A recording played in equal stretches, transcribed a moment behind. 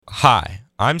Hi,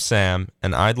 I'm Sam,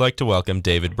 and I'd like to welcome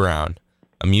David Browne,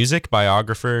 a music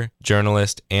biographer,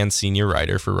 journalist, and senior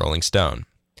writer for Rolling Stone.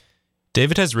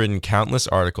 David has written countless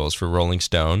articles for Rolling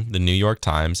Stone, the New York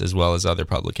Times, as well as other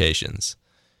publications.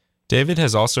 David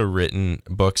has also written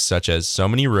books such as So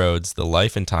Many Roads, The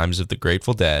Life and Times of the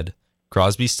Grateful Dead,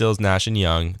 Crosby, Stills, Nash &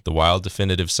 Young, The Wild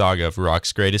Definitive Saga of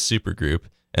Rock's Greatest Supergroup,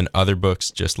 and other books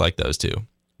just like those two.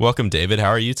 Welcome, David. How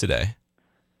are you today?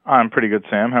 I'm pretty good,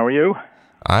 Sam. How are you?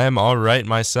 I am all right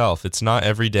myself. It's not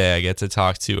every day I get to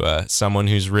talk to someone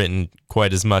who's written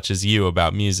quite as much as you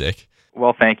about music.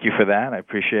 Well, thank you for that. I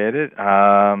appreciate it.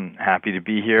 Happy to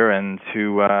be here and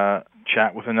to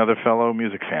chat with another fellow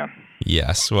music fan.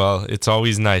 Yes, well, it's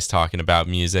always nice talking about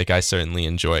music. I certainly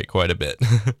enjoy it quite a bit.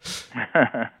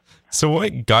 So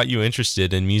what got you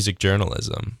interested in music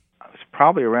journalism? I was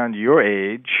probably around your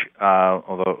age,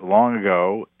 although long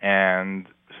ago, and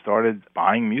started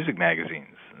buying music magazines.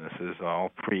 This is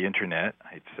all pre-internet,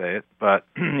 I hate to say it, but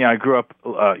I grew up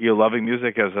loving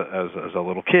music as a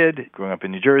little kid. Growing up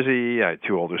in New Jersey, I had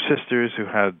two older sisters who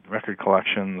had record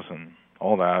collections and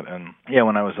all that. And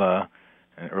when I was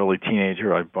an early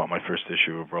teenager, I bought my first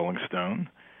issue of Rolling Stone,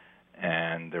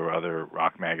 and there were other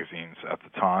rock magazines at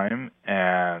the time.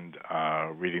 And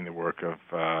reading the work of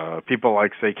people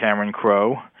like, say, Cameron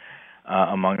Crowe,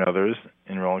 among others,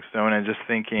 in Rolling Stone, and just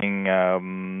thinking,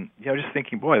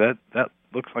 boy, that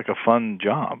looks like a fun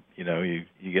job. You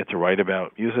get to write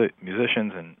about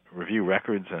musicians and review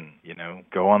records, and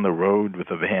go on the road with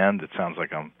a band. It sounds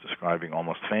like I'm describing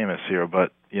Almost Famous here,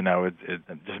 but it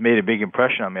just made a big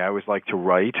impression on me. I always liked to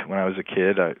write. When I was a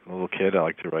little kid, I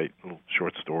liked to write little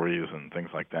short stories and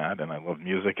things like that, and I loved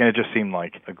music, and it just seemed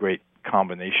like a great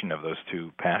combination of those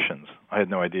two passions. I had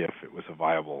no idea if it was a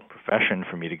viable profession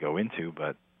for me to go into,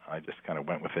 but I just kind of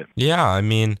went with it. Yeah, I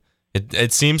mean,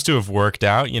 it seems to have worked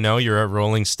out. You're at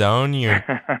Rolling Stone, you're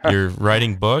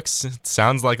writing books. It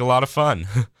sounds like a lot of fun.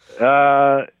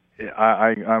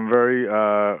 I'm very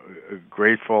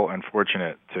grateful and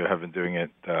fortunate to have been doing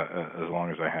it as long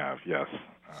as I have. Yes,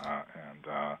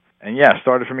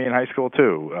 started for me in high school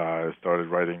too. I started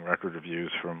writing record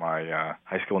reviews for my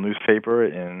high school newspaper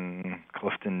in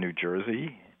Clifton, New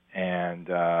Jersey, and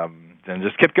then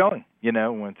just kept going.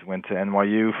 Went to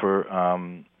NYU for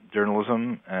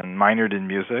journalism and minored in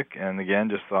music, and again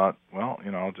just thought,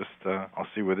 I'll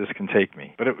see where this can take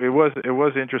me. But it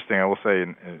was interesting, I will say,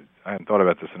 and I hadn't thought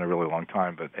about this in a really long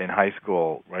time, but in high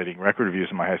school, writing record reviews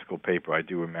in my high school paper, I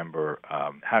do remember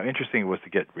how interesting it was to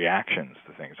get reactions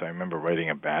to things. I remember writing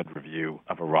a bad review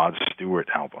of a Rod Stewart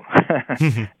album,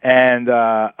 and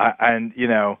I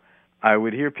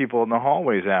would hear people in the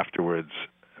hallways afterwards,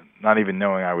 not even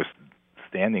knowing I was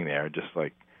standing there, just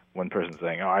like one person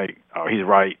saying, he's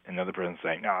right, and another person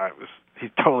saying,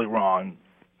 he's totally wrong.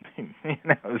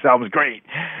 This album's great.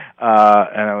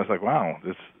 And I was like, wow,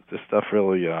 this stuff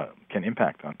really can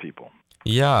impact on people.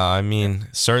 Yeah, I mean,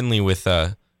 certainly with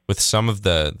some of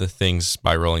the things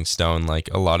by Rolling Stone, like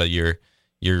a lot of your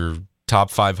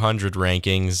top 500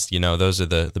 rankings, those are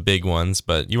the big ones,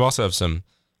 but you also have some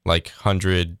like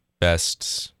 100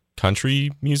 best country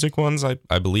music ones, I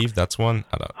believe that's one.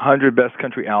 100 best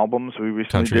country albums we recently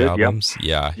country did. Albums.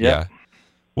 Yep. Yeah.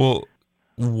 Well,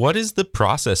 what is the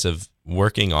process of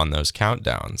working on those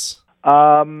countdowns?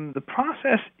 The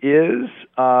process is,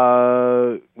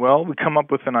 we come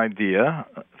up with an idea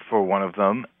for one of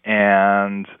them,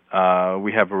 and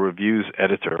we have a reviews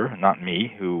editor, not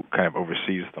me, who kind of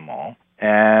oversees them all.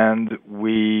 And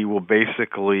we will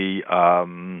basically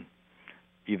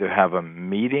either have a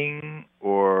meeting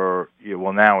or,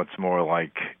 now it's more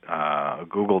like a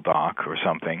Google Doc or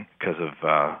something because of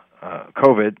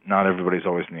COVID. Not everybody's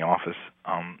always in the office.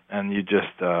 And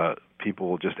people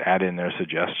will just add in their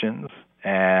suggestions,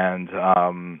 and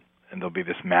there'll be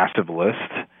this massive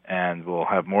list, and we'll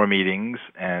have more meetings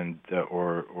and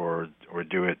or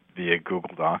do it via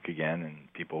Google Doc again,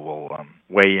 and people will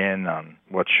weigh in on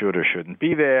what should or shouldn't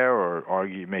be there, or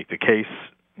make the case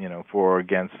for or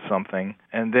against something.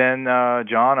 And then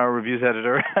John, our reviews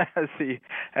editor, has the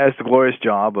glorious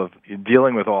job of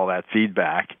dealing with all that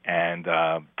feedback and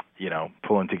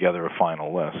pulling together a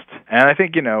final list. And I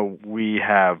think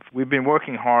we've been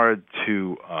working hard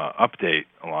to update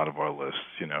a lot of our lists.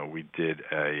 We did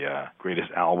a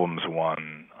greatest albums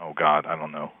one. Oh God, I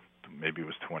don't know. Maybe it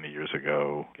was 20 years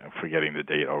ago. I'm forgetting the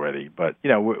date already. But,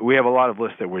 we have a lot of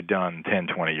lists that were done 10,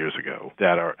 20 years ago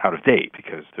that are out of date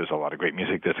because there's a lot of great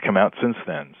music that's come out since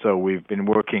then. So we've been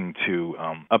working to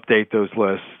update those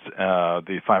lists.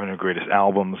 The 500 Greatest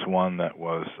Albums one that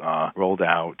was rolled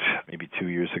out maybe 2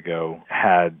 years ago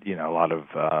had, a lot of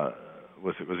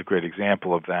was a great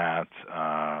example of that.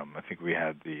 I think we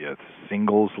had the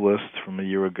singles list from a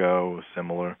year ago,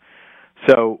 similar.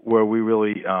 So where we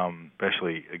really,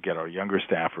 especially get our younger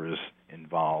staffers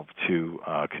involved to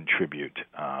contribute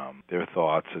their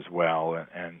thoughts as well,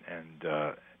 and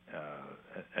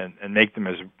make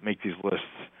these lists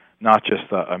not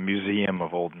just a museum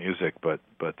of old music, but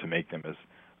to make them as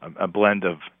a blend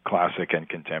of classic and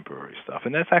contemporary stuff.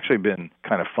 And that's actually been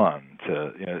kind of fun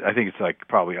to, I think it's like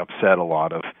probably upset a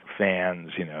lot of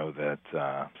fans, that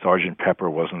Sgt. Pepper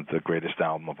wasn't the greatest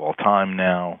album of all time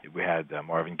now. We had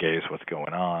Marvin Gaye's What's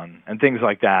Going On, and things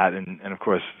like that. And of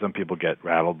course, some people get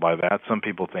rattled by that. Some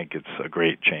people think it's a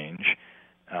great change.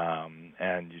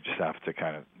 And you just have to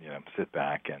kind of, sit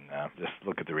back and just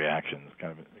look at the reactions,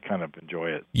 kind of enjoy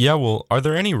it. Yeah, well, are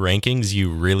there any rankings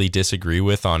you really disagree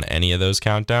with on any of those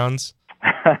countdowns?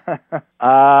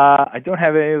 I don't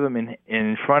have any of them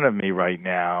in front of me right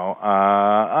now.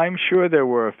 I'm sure there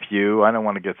were a few. I don't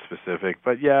want to get specific,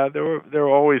 but yeah, there were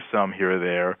always some here or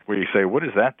there where you say, what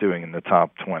is that doing in the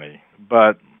top 20?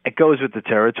 But it goes with the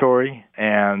territory,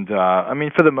 and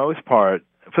for the most part,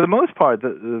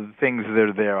 the things that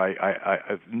are there,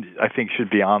 I think should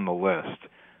be on the list.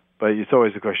 But it's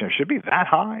always the question of, should it be that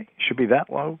high? Should it be that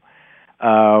low?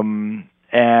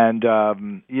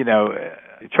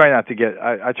 Try not to get.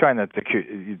 I try not to.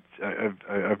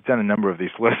 I've done a number of these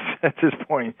lists at this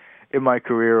point in my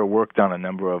career, or worked on a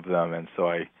number of them, and so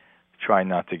I try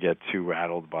not to get too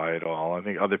rattled by it all. I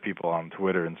think other people on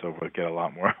Twitter and so forth get a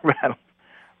lot more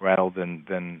rattled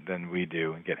than we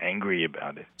do, and get angry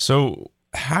about it. So,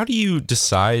 how do you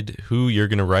decide who you're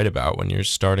going to write about when you're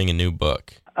starting a new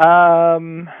book?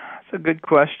 That's a good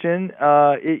question.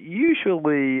 It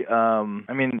usually,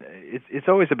 it's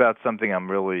always about something I'm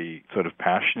really sort of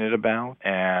passionate about,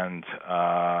 and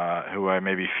who I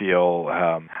maybe feel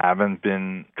haven't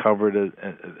been covered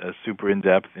as super in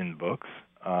depth in books.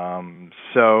 My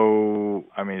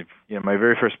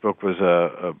very first book was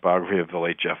a biography of the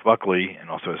late Jeff Buckley, and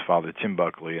also his father Tim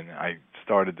Buckley, and I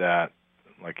started that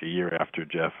like a year after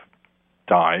Jeff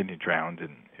died. He drowned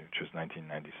which was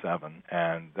 1997,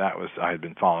 and I had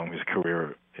been following his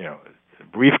career, a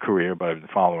brief career, but I've been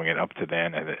following it up to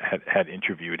then, and had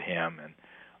interviewed him and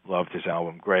loved his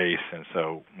album Grace. And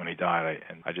so when he died,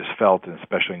 I just felt, and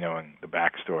especially knowing the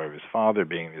backstory of his father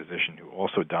being a musician who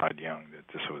also died young, that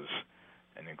this was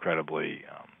an incredibly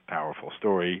powerful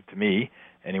story to me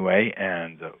anyway,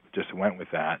 and just went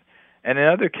with that. And in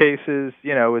other cases,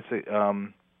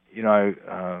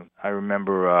 I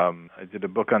remember I did a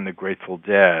book on the Grateful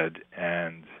Dead,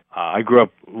 and I grew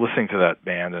up listening to that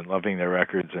band and loving their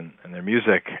records and their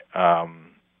music. When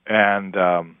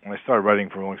I started writing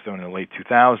for Rolling Stone in the late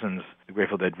 2000s, the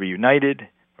Grateful Dead reunited,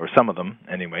 or some of them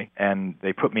anyway, and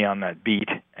they put me on that beat,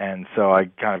 and so I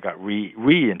kind of got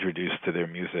reintroduced to their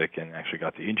music, and actually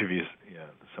got to interview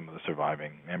some of the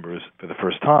surviving members for the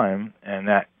first time, and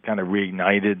that kind of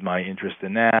reignited my interest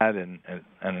in that. And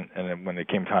then when it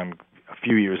came time a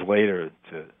few years later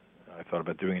I thought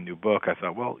about doing a new book. I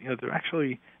thought, well, there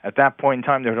actually, at that point in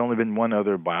time, there had only been one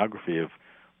other biography of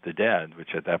the Dead, which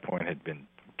at that point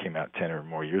came out 10 or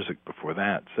more years before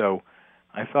that. So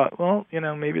I thought, well,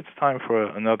 maybe it's time for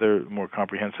another more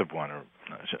comprehensive one, or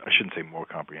I shouldn't say more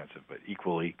comprehensive, but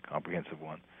equally comprehensive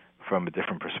one from a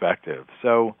different perspective.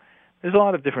 So there's a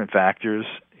lot of different factors.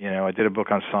 I did a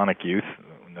book on Sonic Youth,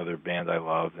 another band I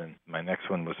love, and my next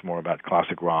one was more about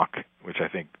classic rock, which I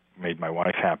think made my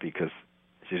wife happy because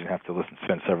she didn't have to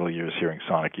spend several years hearing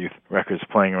Sonic Youth records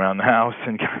playing around the house,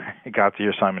 and got to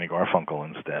hear Simon and Garfunkel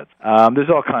instead. There's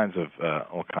all kinds of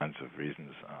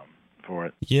reasons for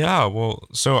it. Yeah, well,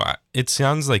 so it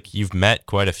sounds like you've met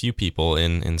quite a few people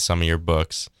in some of your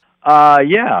books.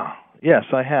 Yeah. Yes,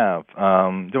 I have.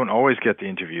 Don't always get to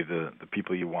interview the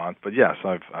people you want, but yes,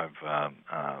 I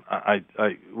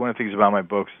one of the things about my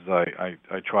books is I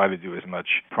try to do as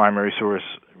much primary source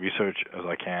research as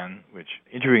I can, which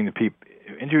interviewing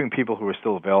people who are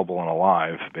still available and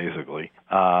alive, basically.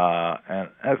 And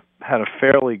I've had a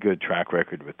fairly good track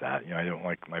record with that. I don't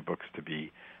like my books to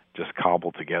be just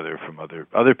cobbled together from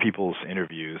other people's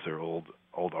interviews or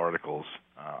old articles.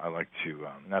 I like to.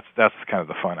 That's kind of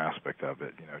the fun aspect of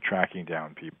it. Tracking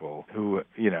down people who,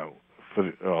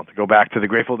 to go back to the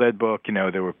Grateful Dead book,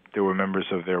 there were members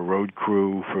of their road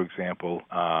crew, for example,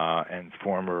 and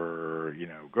former,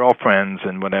 girlfriends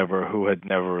and whatever, who had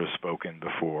never spoken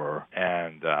before,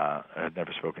 and had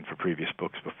never spoken for previous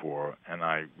books before. And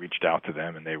I reached out to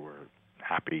them, and they were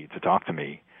happy to talk to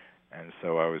me, and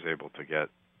so I was able to get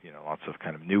lots of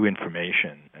kind of new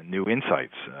information and new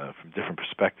insights from different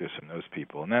perspectives from those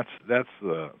people, and that's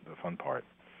the fun part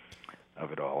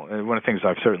of it all. And one of the things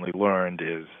I've certainly learned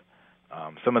is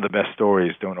some of the best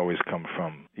stories don't always come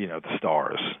from, the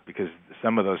stars, because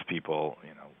some of those people,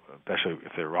 especially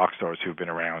if they're rock stars who've been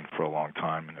around for a long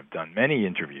time and have done many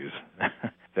interviews,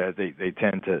 that they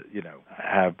tend to,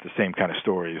 have the same kind of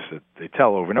stories that they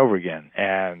tell over and over again,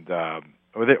 and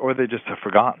or they just have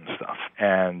forgotten stuff,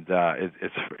 and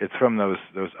it's from those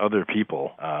other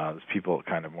people, those people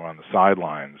kind of more on the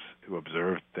sidelines who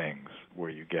observed things, where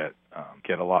you get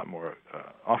a lot more,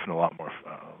 often a lot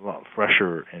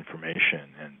fresher information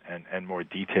and more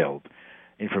detailed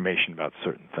information about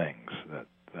certain things that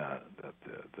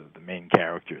the main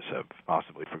characters have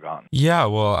possibly forgotten. Yeah,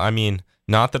 well, I mean,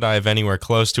 not that I have anywhere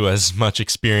close to as much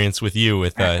experience with you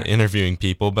with interviewing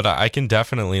people, but I can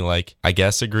definitely, like, I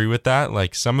guess, agree with that.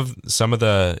 Like some of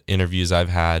the interviews I've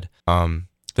had,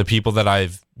 the people that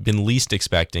I've been least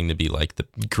expecting to be like the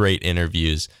great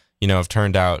interviews, have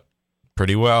turned out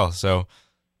pretty well. So,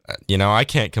 I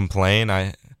can't complain.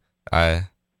 I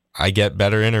get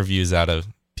better interviews out of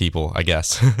people, I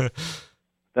guess.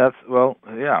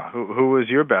 Yeah. Who was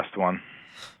your best one?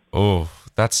 Oh,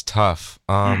 that's tough.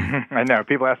 I know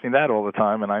people ask me that all the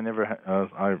time, and I never.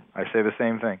 I say the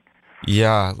same thing.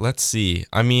 Yeah, let's see.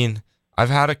 I mean, I've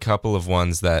had a couple of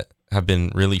ones that have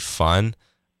been really fun.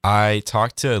 I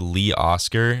talked to Lee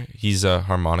Oscar. He's a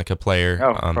harmonica player.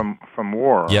 Oh, from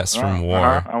War. Yes, from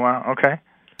War. Oh, wow. Okay.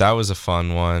 That was a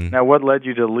fun one. Now, what led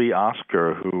you to Lee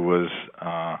Oscar, who was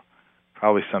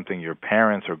probably something your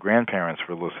parents or grandparents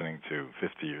were listening to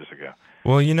 50 years ago?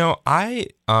 Well,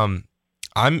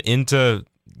 I'm into,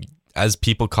 as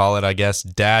people call it, I guess,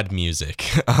 dad music.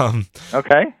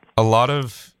 Okay. A lot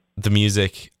of the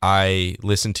music I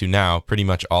listen to now, pretty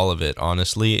much all of it,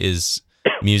 honestly, is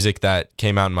music that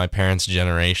came out in my parents'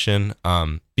 generation.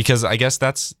 Because I guess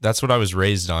that's what I was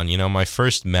raised on. My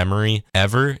first memory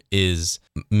ever is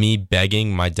me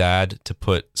begging my dad to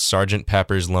put Sgt.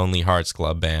 Pepper's Lonely Hearts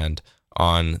Club Band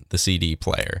on the CD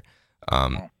player.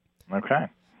 Okay.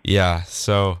 Yeah,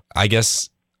 so I guess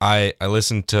I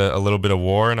listened to a little bit of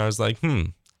War, and I was like,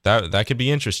 that could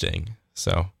be interesting.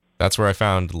 So that's where I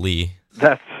found Lee.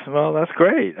 That's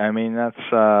great. I mean, that's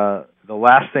the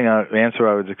last answer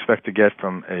I would expect to get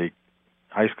from a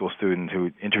high school student who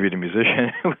interviewed a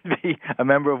musician would be a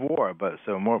member of War. But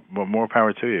so more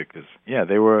power to you, because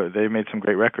they made some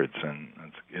great records, and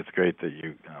it's great that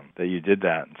you did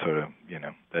that, and sort of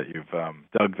that you've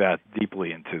dug that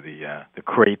deeply into the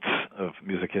crates of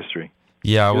music history.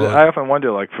 Yeah, well, I often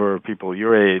wonder, like, for people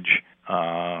your age,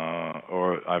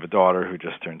 or I have a daughter who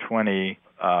just turned 20.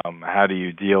 How do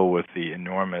you deal with the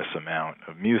enormous amount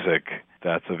of music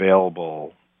that's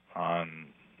available on,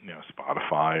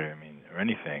 Spotify? Or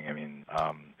anything.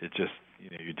 It just,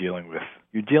 you're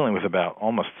dealing with about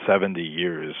almost 70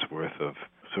 years worth of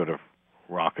sort of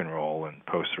rock and roll and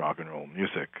post rock and roll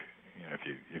music.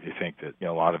 If you think that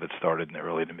a lot of it started in the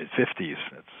early to mid 50s,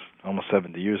 it's almost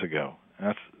 70 years ago.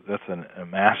 And that's a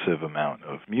massive amount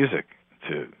of music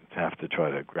to have to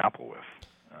try to grapple with.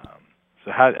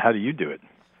 So how do you do it?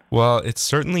 Well, it's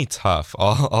certainly tough.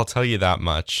 I'll tell you that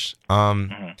much.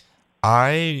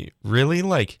 I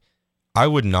really I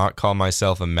would not call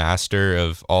myself a master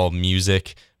of all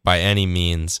music by any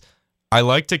means. I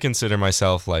like to consider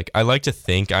myself I like to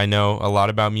think I know a lot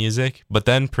about music, but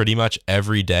then pretty much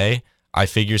every day I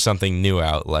figure something new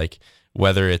out,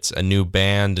 whether it's a new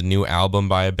band, a new album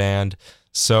by a band.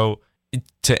 So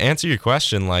to answer your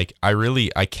question, I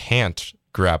can't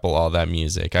grapple all that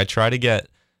music. I try to get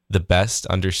the best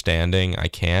understanding I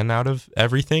can out of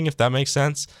everything, if that makes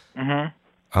sense.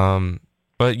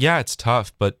 But yeah, it's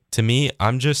tough. But to me,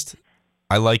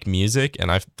 I like music,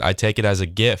 and I take it as a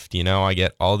gift. I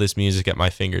get all this music at my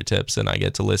fingertips, and I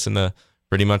get to listen to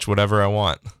pretty much whatever I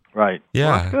want. Right. Yeah.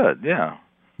 Well, that's good. Yeah.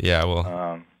 Yeah.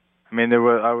 Well.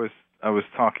 I was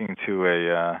talking to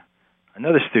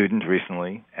another student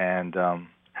recently, and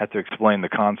had to explain the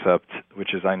concept,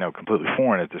 which is, I know, completely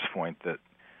foreign at this point. That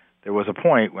there was a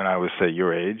point when I was, say,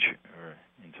 your age or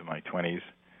into my 20s,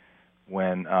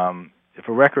 when if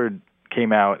a record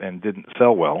came out and didn't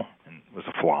sell well and was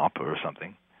a flop or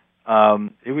something,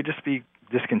 it would just be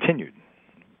discontinued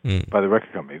by the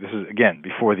record company. This is, again,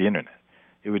 before the internet.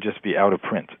 It would just be out of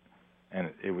print, and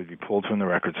it would be pulled from the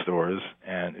record stores,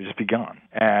 and it would just be gone.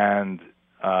 And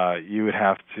you would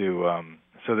have to,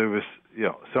 so there was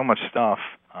so much stuff.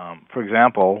 For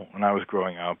example, when I was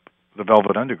growing up, the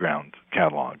Velvet Underground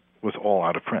catalog was all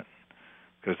out of print,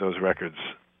 because those records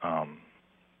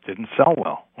didn't sell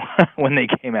well when they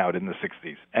came out in the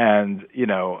 60s. And,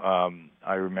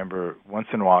 I remember once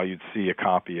in a while you'd see a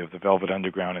copy of the Velvet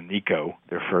Underground and Nico,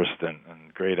 their first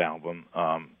and great album,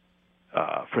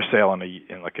 for sale in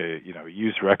a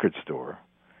used record store.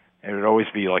 And it would always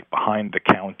be behind the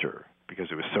counter because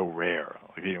it was so rare.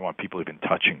 Like you didn't want people even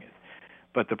touching it.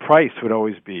 But the price would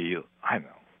always be, I don't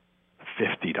know,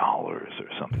 $50 or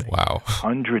something. Wow.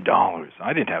 $100.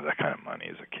 I didn't have that kind of money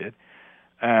as a kid.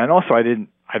 And also I didn't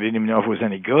even know if it was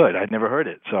any good. I'd never heard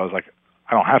it. So I was like,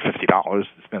 I don't have $50 to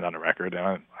spend on a record, and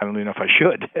I don't even know if I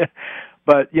should.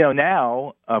 But,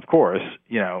 now, of course,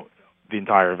 the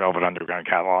entire Velvet Underground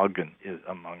catalog, and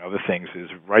among other things, is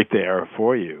right there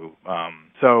for you.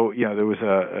 So, there was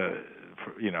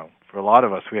for a lot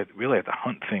of us, we really had to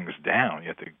hunt things down.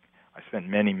 I spent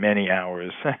many, many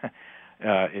hours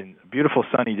in beautiful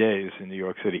sunny days in New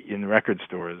York City in record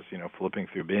stores, flipping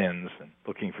through bins and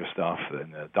looking for stuff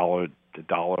in the dollar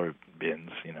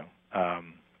bins,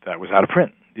 that was out of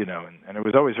print, and it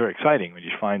was always very exciting when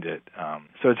you find it.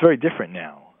 So it's very different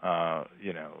now. I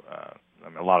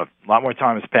mean, a lot more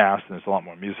time has passed, and there's a lot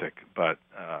more music. But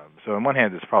so on one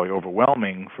hand, it's probably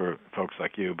overwhelming for folks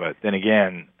like you. But then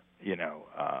again,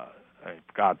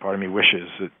 God, part of me wishes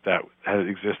that had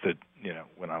existed,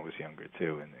 when I was younger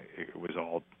too, and it was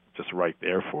all just right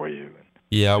there for you. And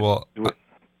yeah, well,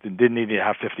 didn't need to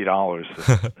have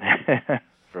 $50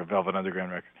 for a Velvet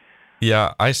Underground record.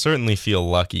 Yeah, I certainly feel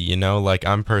lucky. Like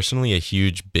I'm personally a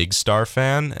huge Big Star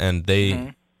fan, and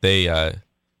they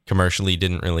commercially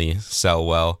didn't really sell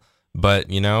well. But,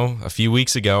 a few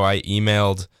weeks ago, I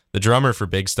emailed the drummer for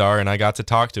Big Star, and I got to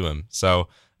talk to him. So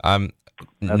I'm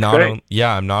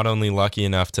not only lucky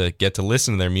enough to get to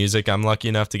listen to their music, I'm lucky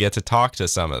enough to get to talk to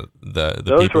some of the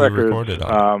people who recorded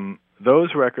on it.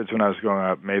 Those records, when I was growing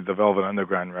up, made the Velvet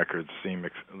Underground records seem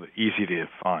easy to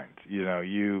find.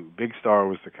 Big Star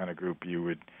was the kind of group you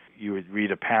would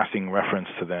read a passing reference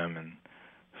to them in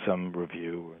some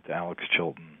review to Alex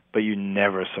Chilton, but you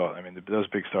never saw. I mean, those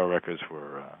Big Star records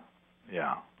were,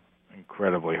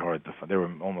 incredibly hard to find. They were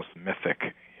almost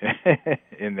mythic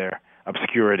in their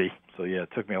obscurity. So yeah,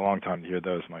 it took me a long time to hear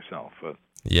those myself. But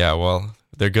yeah, well,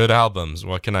 they're good albums.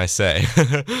 What can I say?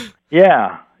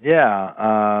 Yeah.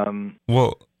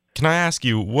 Well, can I ask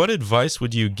you, what advice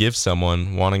would you give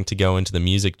someone wanting to go into the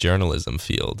music journalism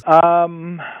field?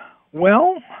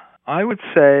 Well, I would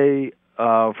say,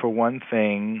 for one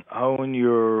thing, hone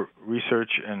your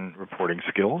research and reporting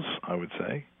skills, I would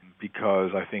say,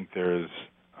 because I think there's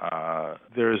a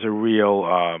real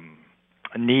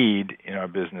a need in our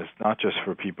business, not just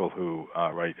for people who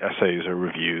write essays or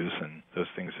reviews and those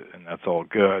things, and that's all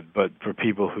good, but for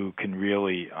people who can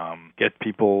really get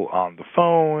people on the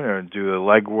phone or do the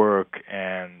legwork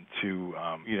and to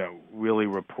really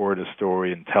report a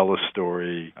story and tell a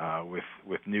story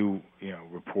with new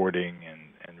reporting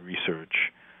and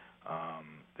research.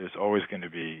 There's always going to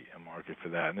be a market for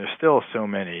that, and there's still so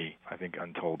many, I think,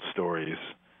 untold stories.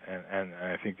 And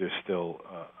I think there's still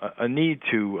a need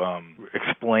to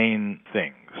explain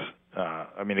things.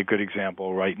 I mean, a good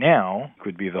example right now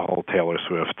could be the whole Taylor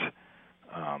Swift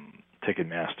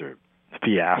Ticketmaster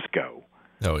fiasco.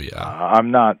 Oh, yeah.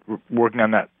 I'm not working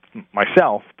on that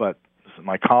myself, but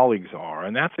my colleagues are.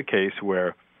 And that's a case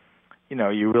where,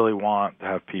 you really want to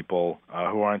have people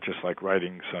who aren't just like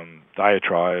writing some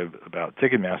diatribe about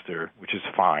Ticketmaster, which is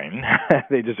fine.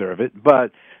 They deserve it.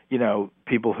 But,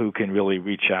 people who can really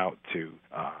reach out to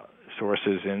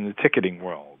sources in the ticketing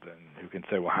world and who can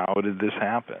say, well, how did this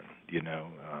happen?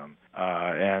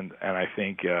 And I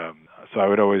think, so I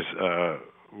would always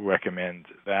recommend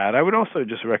that. I would also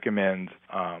just recommend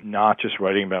not just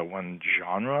writing about one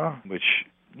genre, which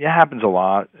happens a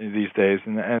lot these days,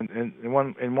 and in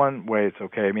one way it's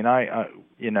okay. I mean, I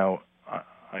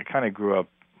kind of grew up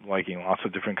liking lots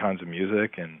of different kinds of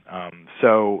music, and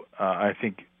so I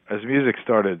think as music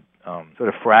started sort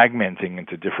of fragmenting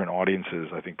into different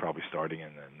audiences, I think probably starting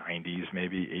in the 90s,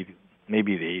 maybe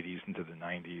the 80s into the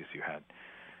 90s, you had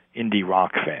indie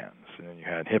rock fans, and then you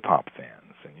had hip hop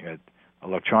fans, and you had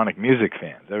electronic music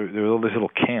fans. There were all these little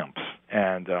camps,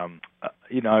 and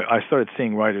I started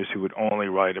seeing writers who would only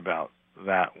write about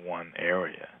that one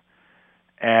area.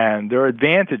 And there are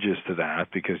advantages to that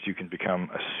because you can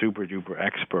become a super duper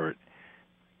expert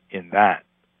in that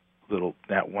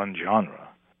one genre.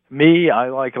 Me,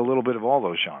 I like a little bit of all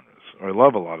those genres, or I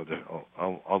love a lot of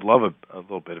I'll love a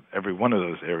little bit of every one of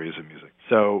those areas of music.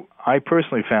 So I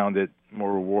personally found it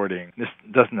more rewarding. This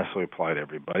doesn't necessarily apply to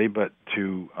everybody, but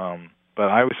but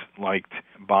I always liked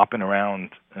bopping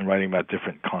around and writing about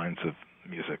different kinds of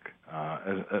music,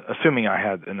 assuming I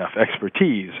had enough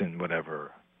expertise in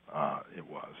whatever it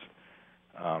was,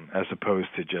 as opposed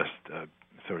to just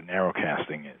sort of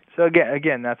narrowcasting it. So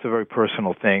again, that's a very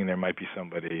personal thing. There might be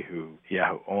somebody who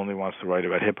only wants to write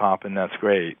about hip hop, and that's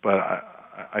great. But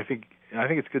I think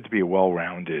it's good to be a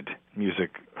well-rounded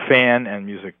music fan and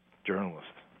music journalist.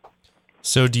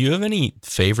 So do you have any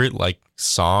favorite like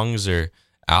songs or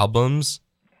albums?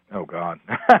 Oh God.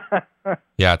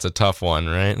 Yeah, it's a tough one,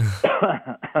 right?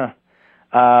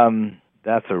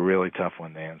 That's a really tough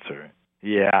one to answer.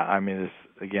 Yeah, I mean,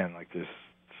 there's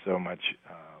so much.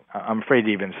 I'm afraid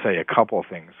to even say a couple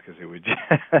things because it would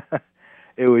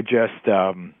it would just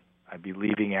I'd be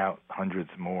leaving out hundreds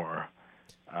more.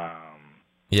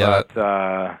 Yeah.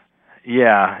 But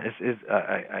yeah,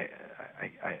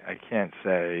 I can't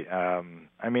say.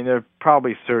 I mean, there are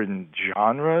probably certain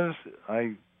genres.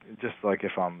 I just like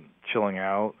if I'm chilling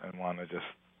out and want to just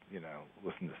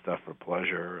listen to stuff for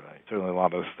pleasure. Certainly a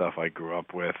lot of the stuff I grew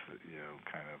up with,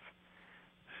 kind of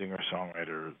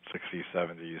singer-songwriter 60s,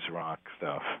 70s rock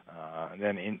stuff. And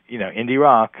then indie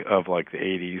rock of like the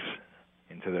 80s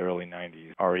into the early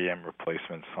 90s, REM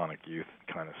replacement, Sonic Youth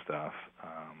kind of stuff.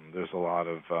 There's a lot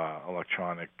of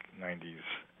electronic 90s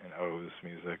and O's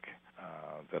music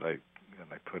that I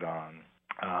put on.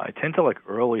 I tend to like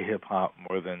early hip hop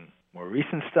more than more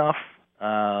recent stuff,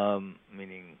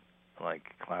 meaning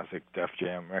like classic Def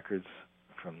Jam records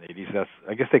from the 80s.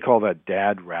 I guess they call that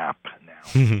dad rap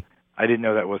now. I didn't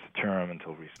know that was a term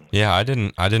until recently. Yeah, I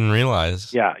didn't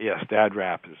realize. Yeah, yes, dad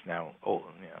rap is now old,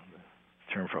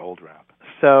 the term for old rap.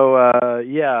 So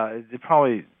yeah, it'd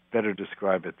probably better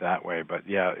describe it that way. But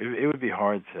yeah, it would be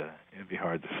hard to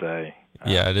say.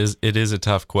 Yeah, it is a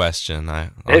tough question.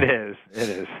 It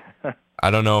is.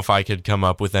 I don't know if I could come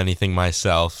up with anything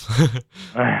myself.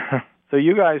 So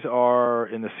you guys are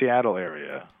in the Seattle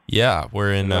area. Yeah,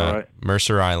 we're in right?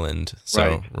 Mercer Island,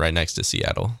 so right next to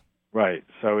Seattle. Right.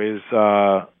 So is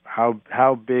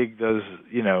how big does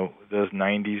does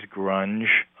 90s grunge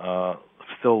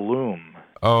still loom?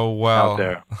 Oh well, out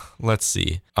there? Let's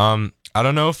see. I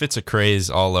don't know if it's a craze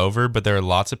all over, but there are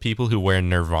lots of people who wear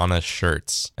Nirvana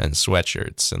shirts and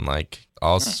sweatshirts and like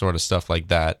all sort of stuff like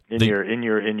that. In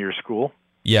your school?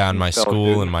 Yeah, in my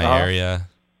school, in my area.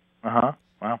 Wow.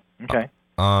 Okay.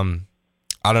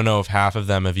 I don't know if half of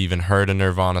them have even heard a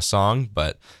Nirvana song,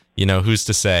 but who's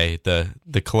to say?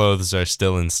 The clothes are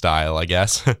still in style, I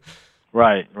guess.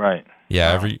 Right.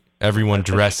 Yeah, wow. everyone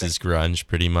dresses grunge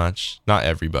pretty much. Not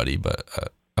everybody, but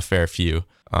a fair few.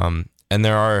 And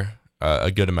there are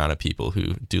a good amount of people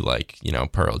who do like,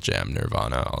 Pearl Jam,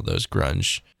 Nirvana, all those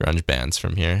grunge bands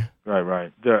from here.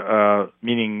 Right.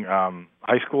 Meaning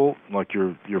high school, like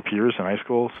your peers in high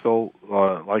school still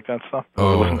like that stuff?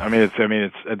 Oh.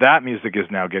 It's that music is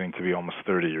now getting to be almost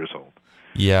 30 years old.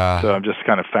 Yeah. So I'm just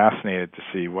kind of fascinated to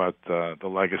see what the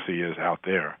legacy is out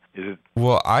there. Is it?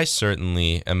 Well, I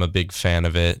certainly am a big fan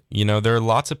of it. There are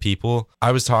lots of people.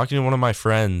 I was talking to one of my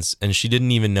friends, and she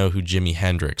didn't even know who Jimi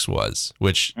Hendrix was,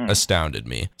 which astounded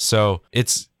me. So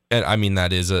that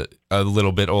is a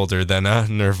little bit older than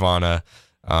Nirvana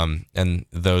and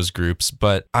those groups.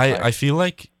 But I feel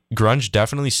like grunge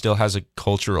definitely still has a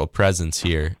cultural presence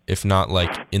here, if not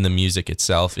like in the music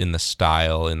itself, in the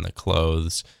style, in the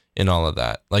clothes, in all of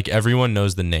that. Like everyone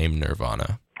knows the name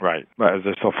Nirvana. Right. But is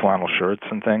there still flannel shirts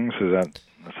and things? That's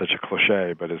such a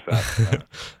cliche, but is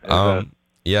that...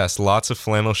 Yes, lots of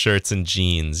flannel shirts and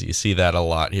jeans. You see that a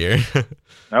lot here.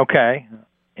 Okay.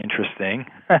 Interesting.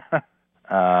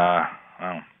 Wow.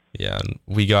 Yeah, and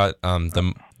we got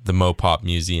the Mopop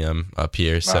Museum up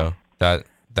here, so that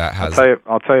has...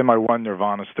 I'll tell you my one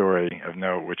Nirvana story of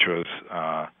note, which was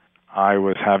I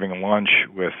was having lunch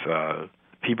with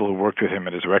people who worked with him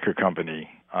at his record company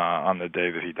on the day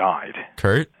that he died.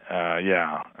 Kurt?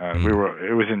 Yeah.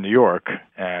 It was in New York,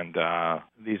 and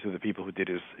these are the people who did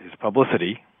his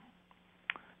publicity.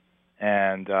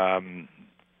 And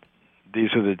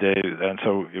these are the days, and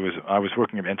so I was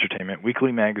working at Entertainment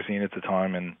Weekly magazine at the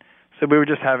time, and so we were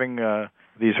just having,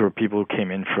 these were people who came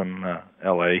in from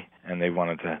L.A., and they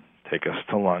wanted to take us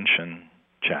to lunch and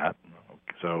chat.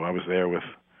 So I was there with,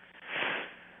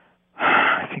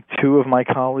 I think, two of my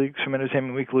colleagues from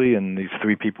Entertainment Weekly and these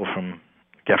three people from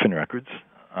Geffen Records.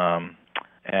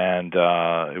 And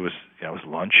it was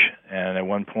lunch. And at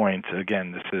one point,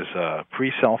 again, this is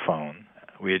pre-cell phone,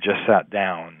 we had just sat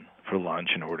down for lunch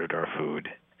and ordered our food.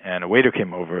 And a waiter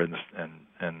came over and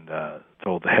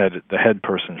told the head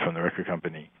person from the record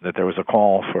company that there was a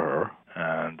call for her.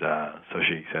 And so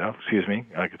she said, "Oh, excuse me,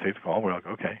 I could take the call." We're like,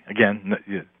 "Okay." Again,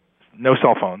 no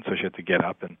cell phone, so she had to get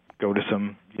up and go to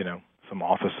some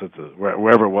office at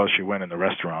wherever it was she went in the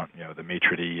restaurant, the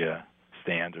maitre d'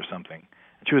 stand or something.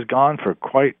 And she was gone for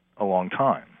quite a long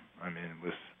time. I mean, it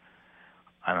was,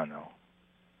 I don't know,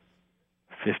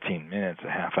 15 minutes, a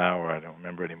half hour. I don't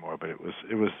remember anymore, but it was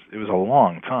a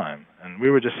long time. And we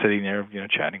were just sitting there,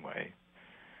 chatting away.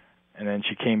 And then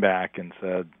she came back and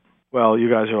said, "Well, you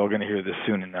guys are all going to hear this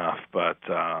soon enough, but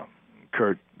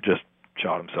Kurt just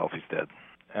shot himself. He's dead.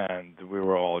 And we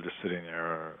were all just sitting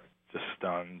there, just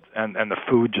stunned. And the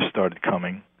food just started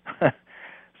coming.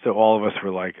 So all of us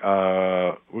were like,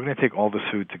 we're going to take all this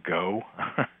food to go.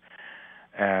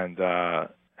 And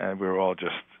we were all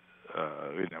just,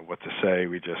 what to say.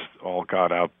 We just all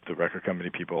got up. The record company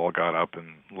people all got up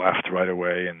and left right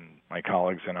away. And my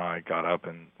colleagues and I got up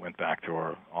and went back to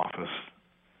our office,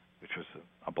 which was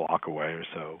a block away or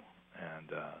so,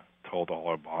 and told all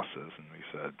our bosses. And we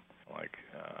said, like,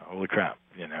 holy crap,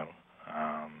 and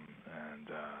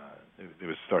it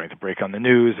was starting to break on the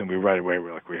news, and we right away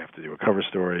were like, we have to do a cover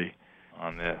story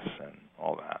on this and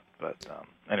all that. But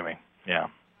anyway, yeah.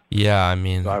 Yeah, I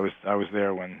mean, so I was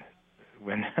there when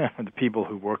the people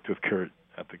who worked with Kurt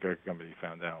at the record company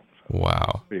found out. So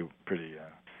wow. Pretty.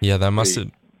 Yeah, that must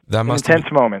have. An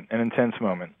intense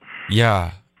moment.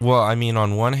 Yeah. Well, I mean,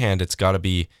 on one hand, it's got to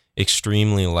be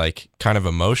extremely, like, kind of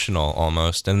emotional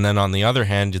almost, and then on the other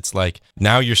hand, it's like,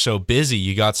 now you're so busy,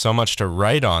 you got so much to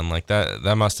write on. Like,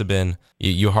 that must have been,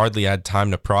 you hardly had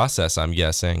time to process, I'm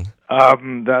guessing.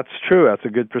 That's true. That's a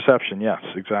good perception. Yes,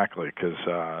 exactly. Because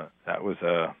that was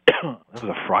a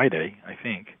Friday, I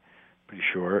think, pretty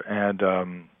sure. And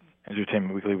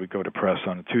Entertainment Weekly would go to press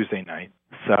on a Tuesday night.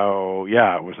 So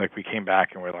yeah, it was like we came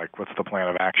back and we're like, what's the plan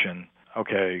of action?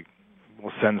 Okay,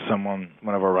 we'll send someone.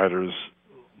 One of our writers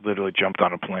literally jumped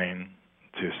on a plane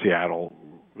to Seattle,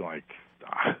 like,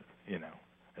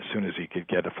 as soon as he could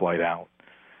get a flight out.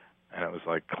 And it was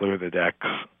like, clear the decks.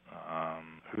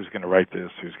 Who's going to write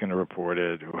this? Who's going to report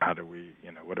it? How do we,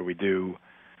 what do we do?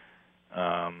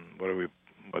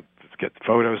 Let's get the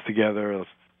photos together. Let's,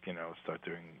 start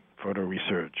doing photo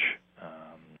research.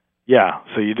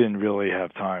 So you didn't really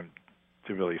have time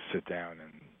to really sit down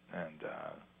and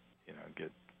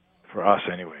get, for us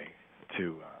anyway,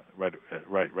 to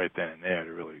right then and there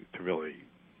to really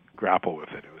grapple with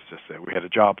it. It was just that we had a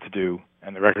job to do,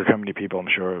 and the record company people, I'm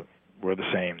sure, were the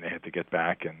same. They had to get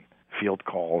back and field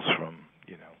calls from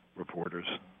reporters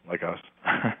like us.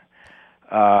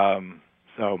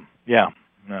 So yeah,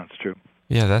 no, it's true.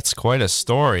 Yeah, that's quite a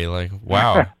story. Like,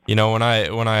 wow. When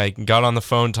I got on the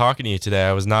phone talking to you today,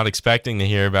 I was not expecting to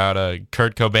hear about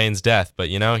Kurt Cobain's death, but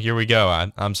here we go.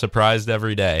 I'm surprised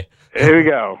every day. Here we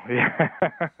go. Yeah.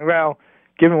 Well,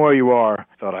 given where you are,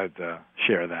 I thought I'd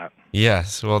share that.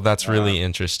 Yes, well, that's really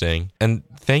interesting. And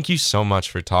thank you so much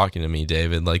for talking to me,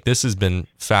 David. Like, this has been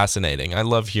fascinating. I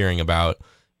love hearing about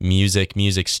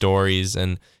music stories,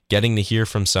 and getting to hear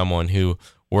from someone who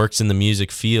works in the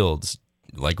music fields,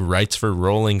 like writes for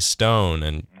Rolling Stone,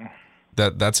 and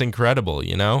that's incredible,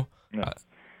 Yeah.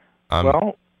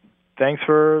 Well, thanks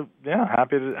for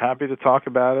happy to talk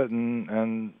about it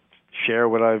and share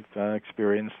what I've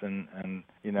experienced, and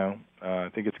I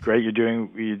think it's great you're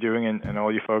doing what you're doing, and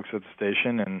all you folks at the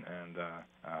station, and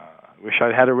wish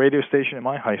I had a radio station at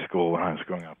my high school when I was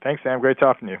growing up. Thanks, Sam. Great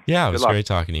talking to you. Yeah, it was great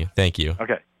talking to you. Thank you.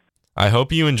 Okay. I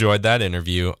hope you enjoyed that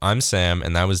interview. I'm Sam,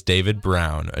 and that was David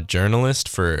Browne, a journalist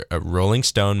for a Rolling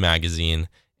Stone magazine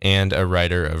and a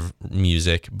writer of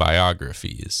music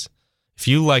biographies. If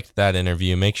you liked that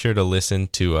interview, make sure to listen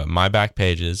to My Back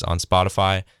Pages on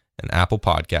Spotify and Apple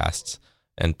Podcasts,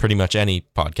 and pretty much any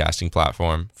podcasting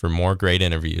platform for more great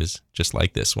interviews just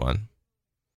like this one.